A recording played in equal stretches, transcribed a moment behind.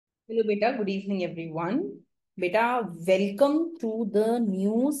Hello, beta. Good evening, everyone. Beta, welcome to the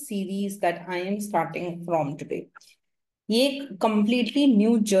new series that I am starting from today. ये एक completely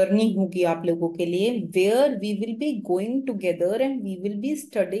new journey होगी आप लोगों के लिए, where we will be going together and we will be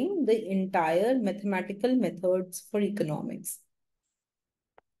studying the entire mathematical methods for economics.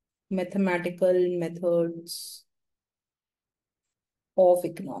 Mathematical methods of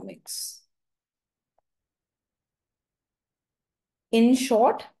economics. In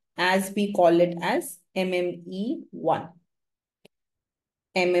short, as we call it as MME1.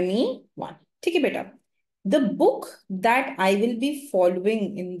 MME1. ठीक है बेटा. The book that I will be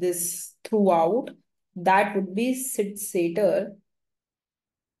following in this throughout, that would be Sydsaeter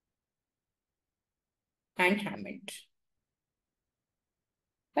and Hammond.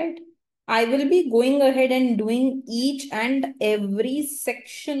 Right? I will be going ahead and doing each and every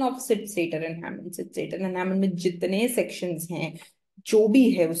section of Sydsaeter and Hammond. Sydsaeter and Hammond में जितने sections हैं, जो भी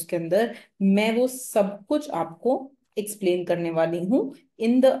है उसके अंदर, मैं वो सब कुछ आपको explain करने वाली हूँ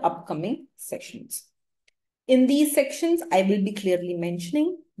in the upcoming sections. In these sections, I will be clearly mentioning.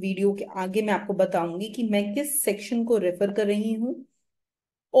 Video के आगे मैं आपको बताऊंगी कि मैं किस सेक्शन को रेफर कर रही हूँ.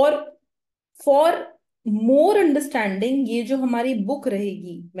 और फॉर मोर अंडरस्टैंडिंग, ये जो हमारी बुक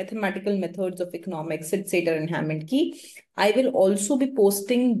रहेगी mathematical methods of economics सिडसेटर and Hammond की, I will also be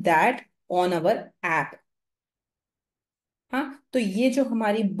posting that on our app. हाँ, तो ये जो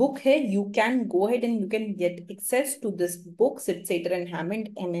हमारी बुक है, you can go head and you can get access to this book सिडसेटर and Hammond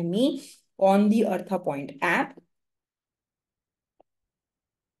MME on the Artha point app.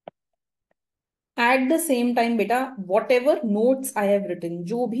 At the same time बेटा, what ever notes I have written,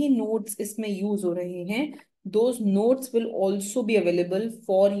 जो भी notes इसमें use हो रहे हैं, those notes will also be available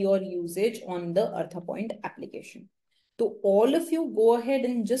for your usage on the Artha Point application. So all of you go ahead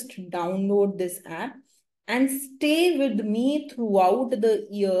and just download this app and stay with me throughout the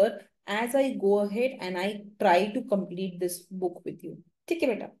year as I go ahead and I try to complete this book with you. ठीक है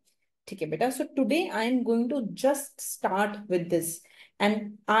बेटा? ठीक है बेटा. So today I am going to just start with this.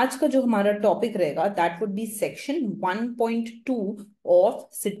 And आज का जो हमारा टॉपिक रहेगा, that would be section 1.2 of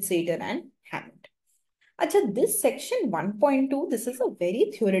Sydsaeter and Hammond. अच्छा, this section 1.2, this is a very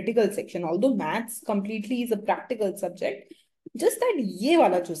theoretical section, although maths completely is a practical subject. Just that ये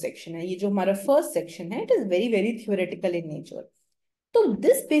वाला जो section है, ये जो हमारा first section है, it is very very theoretical in nature. तो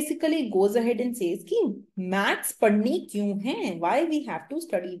this basically goes ahead and says कि maths पढ़नी क्यों है? Why we have to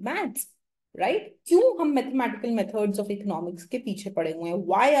study maths? Right? क्यों हम mathematical methods of economics के पीछे पड़े हुए हैं?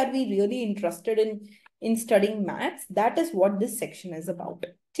 Why are we really interested in studying maths? That is what this section is about.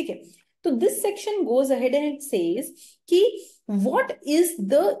 ठीक है? तो this section goes ahead and it says कि what is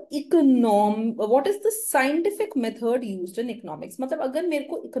the scientific method used in economics? मतलब अगर मेरे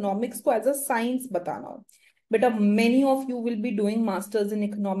को economics को as a science बताना हो, बेटा, many of you will be doing masters in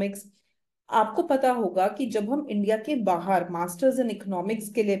economics. आपको पता होगा कि जब हम इंडिया के बाहर मास्टर्स इन इकोनॉमिक्स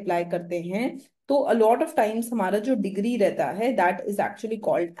के लिए अप्लाई करते हैं, तो अ लॉट ऑफ टाइम्स हमारा जो डिग्री रहता है, that is actually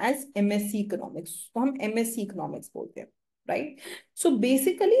called as MSc economics. तो हम एमएससी इकोनॉमिक्स बोलते हैं, right? So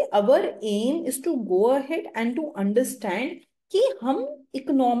basically our aim is to go ahead and to understand कि हम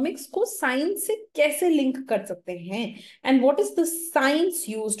इकोनॉमिक्स को साइंस से कैसे लिंक कर सकते हैं, and what is the science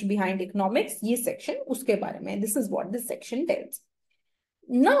used behind economics. ये सेक्शन उसके बारे में, this is what this section tales.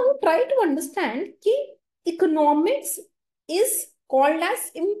 Now try to understand कि economics is called as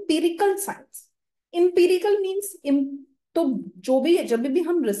empirical science. Empirical means तो जब भी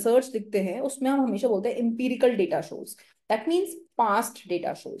हम रिसर्च लिखते हैं, उसमें हम हमेशा बोलते हैं empirical data shows. That means past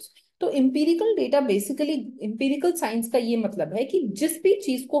data shows. तो empirical data basically, empirical science का ये मतलब है कि जिस भी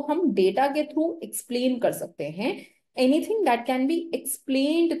चीज को हम डेटा के थ्रू एक्सप्लेन कर सकते हैं, anything that can be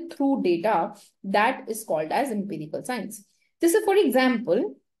explained through data, that is called as empirical science. This is, for example,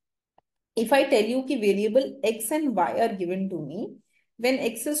 if I tell you कि variable x and y are given to me, when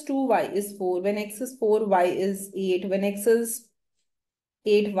x is 2, y is 4, when x is 4, y is 8, when x is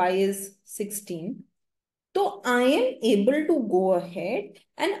 8, y is 16. So I am able to go ahead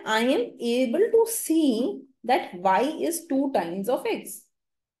and I am able to see that y is 2 times of x.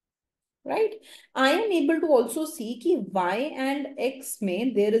 Right? I am able to also see कि y and x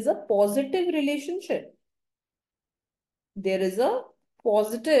में there is a positive relationship. There is a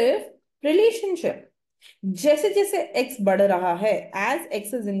positive relationship. जैसे जैसे x बढ़ रहा है, as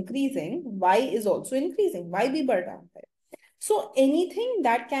x is increasing, y is also increasing, y भी बढ़ रहा है. So anything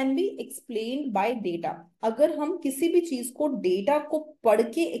that can be explained by data, अगर हम किसी भी चीज को डेटा को पढ़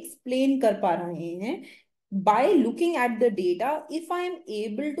के एक्सप्लेन कर पा रहे हैं, by looking at the data, if I am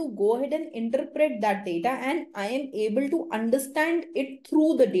able to go ahead and interpret that data and I am able to understand it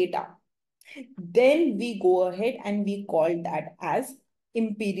through the data, then we go ahead and we call that as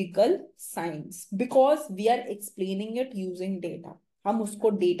empirical science because we are explaining it using data. हम उसको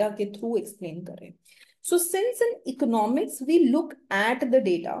data के through explain कर रहे हैं. So since in economics we look at the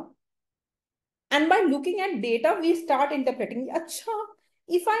data, and by looking at data we start interpreting. अच्छा,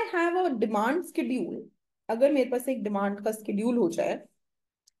 if I have a demand schedule, अगर मेरे पास एक डिमांड का schedule हो जाए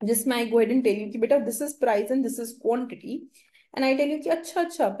जिसमें I go ahead and tell you कि बेटा this is price and this is quantity, and I tell you कि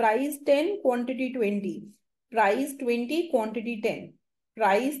अच्छा price 10 quantity 20, price 20 quantity 10,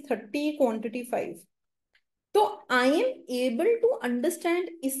 price 30 quantity 5. So I am able to understand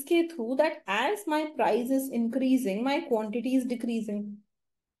इसके through that as my price is increasing, my quantity is decreasing.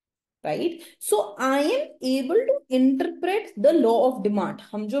 Right? So I am able to interpret the law of demand.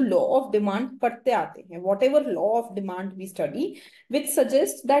 हम जो law of demand पढ़ते आते हैं, whatever law of demand we study, which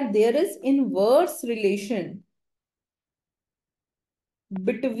suggests that there is inverse relation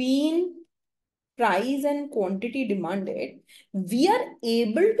between price and quantity demanded, we are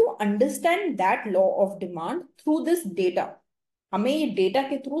able to understand that law of demand through this data. हमें ये data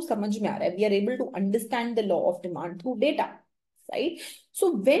के through समझ में आ रहा है. We are able to understand the law of demand through data. Right?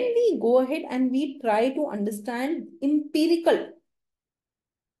 So when we go ahead and we try to understand empirical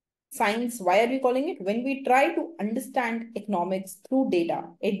science, why are we calling it? When we try to understand economics through data,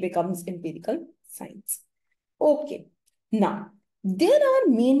 it becomes empirical science. Okay. Now, there are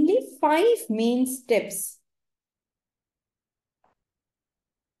mainly 5 main steps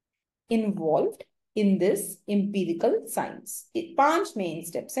involved in this empirical science. 5 main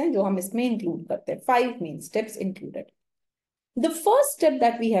steps हैं जो हम इसमें include करते हैं. 5 main steps included. The first step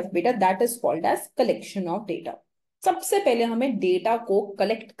that we have beta, that is called as collection of data. सबसे पहले हमें data को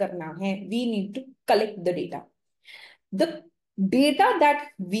collect करना है. We need to collect the data. The data that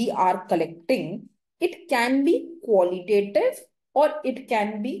we are collecting, it can be qualitative or it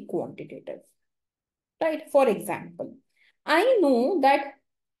can be quantitative. Right? For example, I know that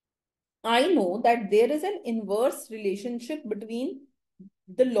there is an inverse relationship between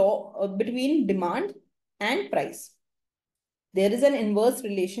the law between demand and price. There is an inverse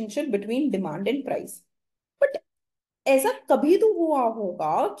relationship between demand and price. But ऐसा कभी तो हुआ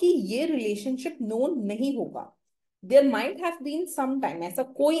होगा कि ये relationship known नहीं होगा. There might have been some time, ऐसा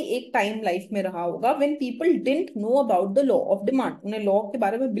कोई एक time life में रहा होगा when people didn't know about the law of demand. उन्हें law के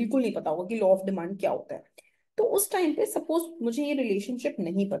बारे में बिल्कुल नहीं पता होगा कि law of demand क्या होता है. तो उस टाइम पे suppose मुझे ये relationship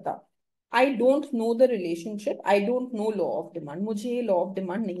नहीं पता. I don't know the relationship. I don't know law of demand. मुझे ये law of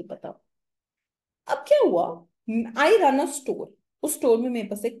demand नहीं पता. अब क्या हुआ? I run a store. उस स्टोर में मेरे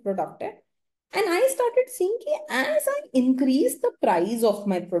पास एक प्रोडक्ट है एंड आई स्टार्टेड सीइंग कि as I increase the price of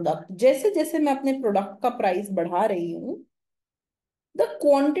my product, जैसे जैसे मैं अपने प्रोडक्ट का प्राइस बढ़ा रही हूँ, the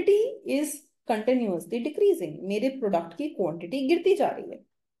quantity is continuously decreasing. मेरे प्रोडक्ट की क्वांटिटी गिरती जा रही है.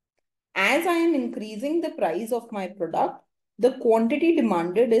 As I am increasing the price of my product, the quantity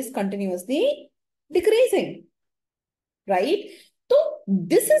demanded is continuously decreasing. Right? तो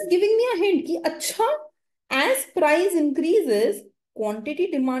this is giving me a hint कि अच्छा, as price increases, quantity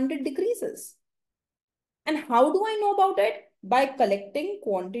demanded decreases. And how do I know about it? By collecting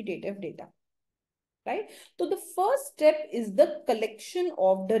quantitative data. Right? So the first step is the collection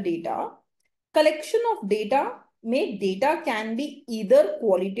of the data. Collection of data can be either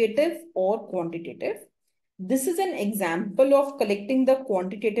qualitative or quantitative. This is an example of collecting the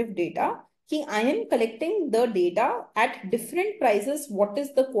quantitative data. कि I am collecting the data at different prices. What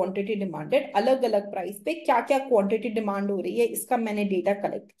is the quantity demanded? अलग अलग price पे क्या क्या quantity demand हो रही है, इसका मैंने डेटा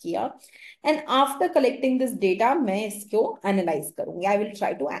कलेक्ट किया. And after collecting this data मैं इसको एनालाइज करूंगी. I will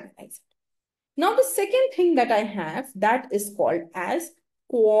try to analyse it. Now the second thing that I have, that is called as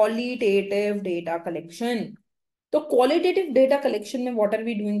qualitative data collection. तो क्वालिटेटिव डेटा कलेक्शन में what are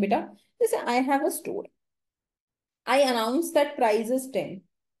we doing बेटा? जैसे I have a store, I announce that price is 10.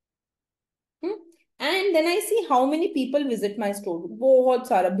 And then I see how many people visit my store. बहुत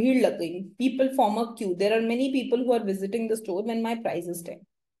सारा भीड़ लग गई. People form a queue. There are many people who are visiting the store when my price is 10.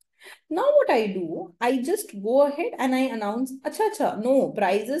 Now what I do, I just go ahead and I announce, अच्छा, no,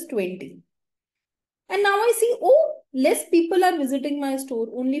 price is 20. And now I see, oh, less people are visiting my store.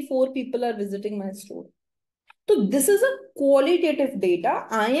 Only 4 people are visiting my store. So this is a qualitative data.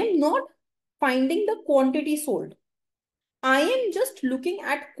 I am not finding the quantity sold. I am just looking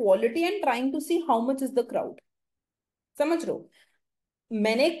at quality and trying to see how much is the crowd. समझ रहे हो?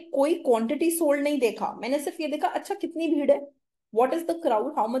 मैंने कोई quantity sold नहीं देखा. मैंने सिर्फ ये देखा, अच्छा कितनी भीड़ है, what is the crowd,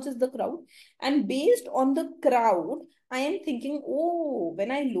 how much is the crowd, and based on the crowd I am thinking, oh,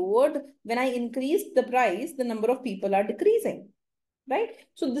 when I increased the price, the number of people are decreasing. right?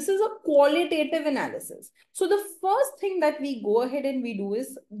 So this is a qualitative analysis. So the first thing that we go ahead and we do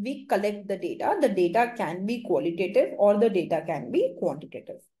is we collect the data. The data can be qualitative or the data can be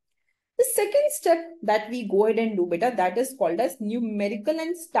quantitative. The second step that we go ahead and do, beta, that is called as numerical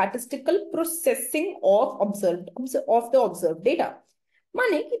and statistical processing of the observed data.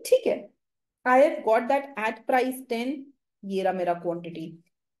 माने कि ठीक है, I have got that at price 10, ये रहा मेरा quantity.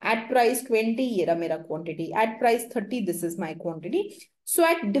 At price 20, ये रहा मेरा quantity. At price 30, this is my quantity. So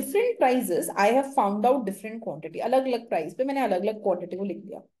at different prices, I have found out different quantity. अलग अलग price पे मैंने अलग अलग quantity को लिख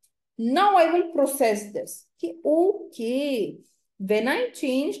दिया. Now I will process this. कि okay, when I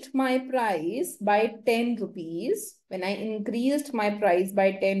changed my price by 10 rupees, when I increased my price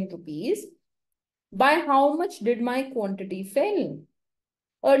by 10 rupees, by how much did my quantity fell?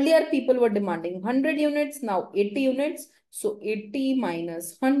 Earlier, people were demanding 100 units, now 80 units. So 80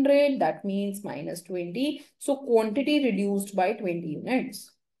 minus 100, that means minus 20. So quantity reduced by 20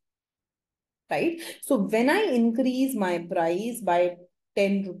 units, right? So when I increase my price by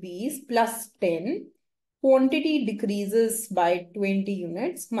 10 rupees plus 10, quantity decreases by 20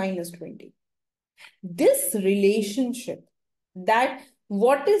 units minus 20. This relationship, that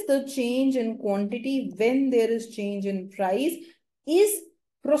what is the change in quantity when there is change in price, is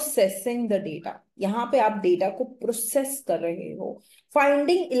processing the data. यहां पे आप data को process कर रहे हो.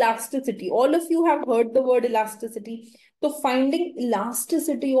 Finding elasticity, all of you have heard the word elasticity. तो finding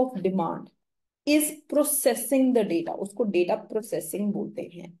elasticity of demand is processing the data. उसको data processing बोलते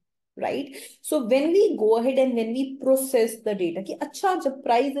हैं, right? So when we go ahead and when we process the data कि अच्छा जब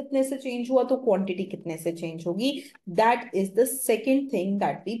price इतने से change हुआ तो क्वांटिटी कितने से चेंज होगी, that is the second thing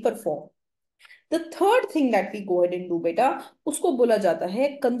that we perform. The third thing that we go ahead and do, बेटा, उसको बोला जाता है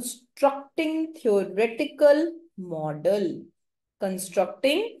constructing theoretical model.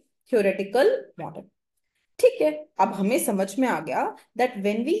 Constructing theoretical model. ठीक है, अब हमें समझ में आ गया that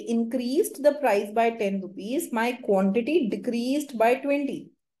when we increased the price by 10 rupees, my quantity decreased by 20.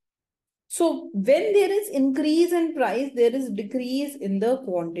 So when there is increase in price, there is decrease in the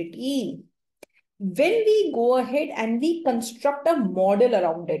quantity. When we go ahead and we construct a model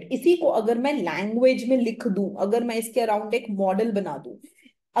around it, इसी को अगर मैं language में लिख दूं, अगर मैं इसके अराउंड एक मॉडल बना दूं,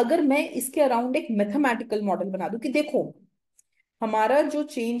 अगर मैं इसके अराउंड एक मैथमेटिकल मॉडल बना दूं कि देखो हमारा जो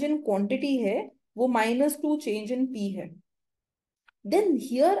चेंज इन क्वांटिटी है वो -2 चेंज इन पी है, then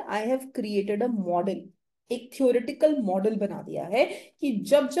here I have created a model. एक थ्योरेटिकल मॉडल बना दिया है कि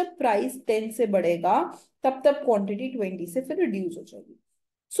जब जब प्राइस 10 से बढ़ेगा तब तब क्वांटिटी 20 से फिर रिड्यूस हो जाएगी.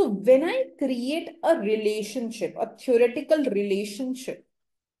 So when I create a relationship, a theoretical relationship,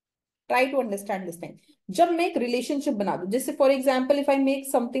 try to understand this thing. जब मैं एक relationship बना दूं, जैसे for example, if I make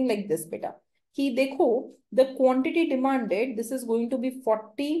something like this, बेटा, कि देखो the quantity demanded, this is going to be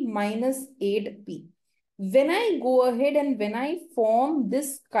 40 minus 8p. When I go ahead and when I form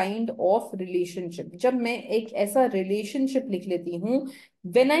this kind of relationship, जब मैं एक ऐसा relationship लिख लेती हूँ,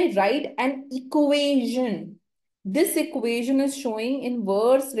 when I write an equation, this equation is showing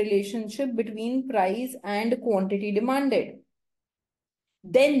inverse relationship between price and quantity demanded.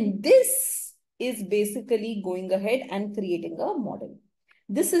 Then this is basically going ahead and creating a model.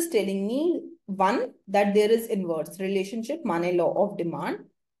 This is telling me, one, that there is inverse relationship, माने law of demand.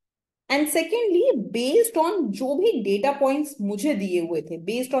 And secondly based on जो भी data points मुझे दिए हुए थे,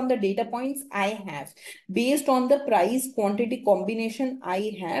 based on the data points I have, based on the price quantity combination I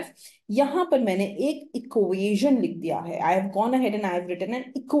have, यहां पर मैंने एक इक्वेशन लिख दिया है. I have gone ahead and I have written an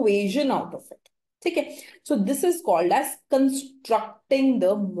equation out of it. ठीक है, so this is called as constructing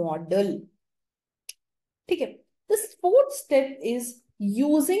the model. ठीक है, this fourth step is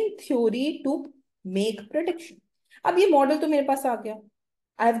using theory to make prediction. अब ये model तो मेरे पास आ गया,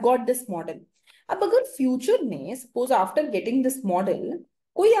 I have got this model. अब अगर फ्यूचर में suppose after getting this model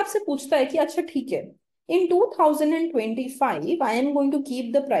कोई आपसे पूछता है कि अच्छा ठीक है, in 2025 I am going to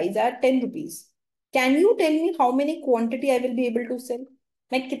keep the price at 10 rupees. Can you tell me how many quantity I will be able to sell?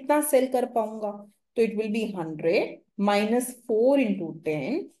 मैं कितना सेल कर पाऊंगा? तो it will be 100 minus 4 into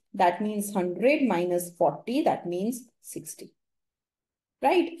 10, that means 100 minus 40, that means 60.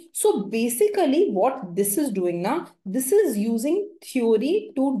 Right? So basically what this is doing now, this is using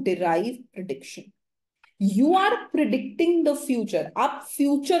theory to derive prediction. You are predicting the future. आप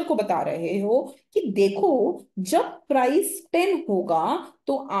future को बता रहे हो कि देखो जब price 10 होगा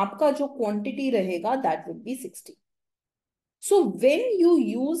तो आपका जो क्वांटिटी रहेगा that would be 60. So when you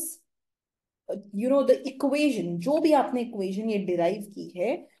use the equation, जो भी आपने equation ये derive की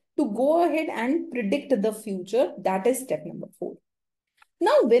है, to go ahead and predict the future, that is step number 4.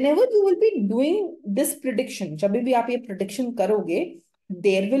 Now, whenever you will be doing this prediction, जब भी आप ये prediction करोगे,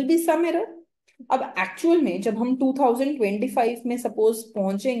 there will be some error. अब एक्चुअल में जब हम 2025 में सपोज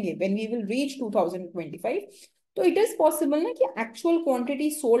पहुंचेंगे, व्हेन वी विल रीच 2025, तो इट इज पॉसिबल ना कि actual quantity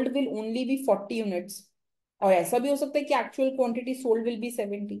sold will only B 40 units, और ऐसा भी हो सकता है कि actual quantity sold will be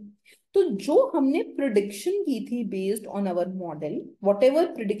 70। तो जो हमने प्रिडिक्शन की थी based on our model, what ever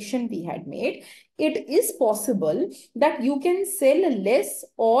prediction we had made, it is possible that you can sell less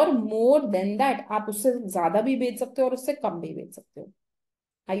और मोर देन दैट। आप उससे ज्यादा भी बेच सकते हो और उससे कम भी बेच सकते हो।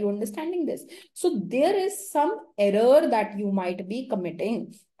 Are you understanding this? So there is some error that you might be committing,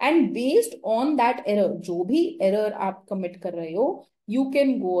 and based on that error, जो भी error आप commit कर रहे हो, you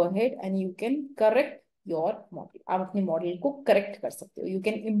can go ahead and you can correct your model. आप अपने model को correct कर सकते हो. You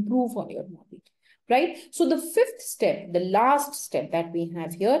can improve on your model, right? So the fifth step, the last step that we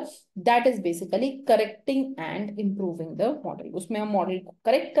have here, that is basically correcting and improving the model. उसमें हम model को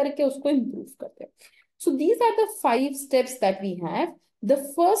correct करके उसको improve करते हैं. So these are the 5 steps that we have. The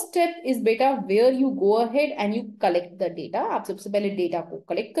first step is beta where you go ahead and you collect the data. आप सबसे पहले data को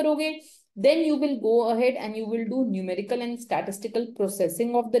collect करोगे. Then you will go ahead and you will do numerical and statistical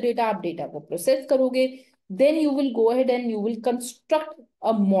processing of the data. आप data को process करोगे. Then you will go ahead and you will construct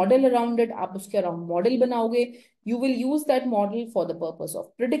a model around it. आप उसके around model बनाओगे. You will use that model for the purpose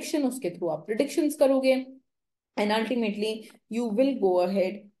of prediction. उसके through आप predictions करोगे. And ultimately you will go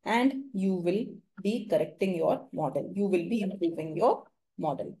ahead and you will be correcting your model. You will be improving your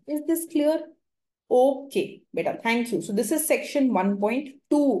model. Is this clear? Okay, beta, thank you. So this is section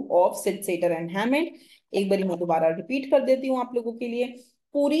 1.2 of Sydsaeter and Hammond. एक बारी मैं दोबारा repeat कर देती हूँ आप लोगों के लिए.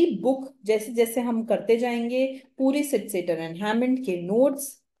 पूरी बुक जैसे जैसे हम करते जाएंगे, पूरी Sydsaeter and Hammond के नोट्स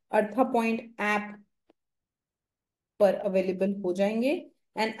अर्था पॉइंट ऐप पर अवेलेबल हो जाएंगे.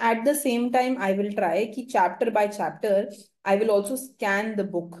 And at the same time I will try कि chapter by chapter I will also scan the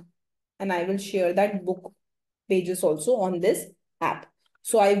book and I will share that book pages also on this app.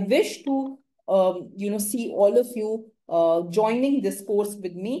 So I wish to see all of you joining this course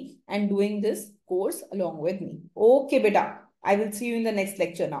with me and doing this course along with me. Okay, beta. I will see you in the next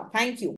lecture now. Thank you.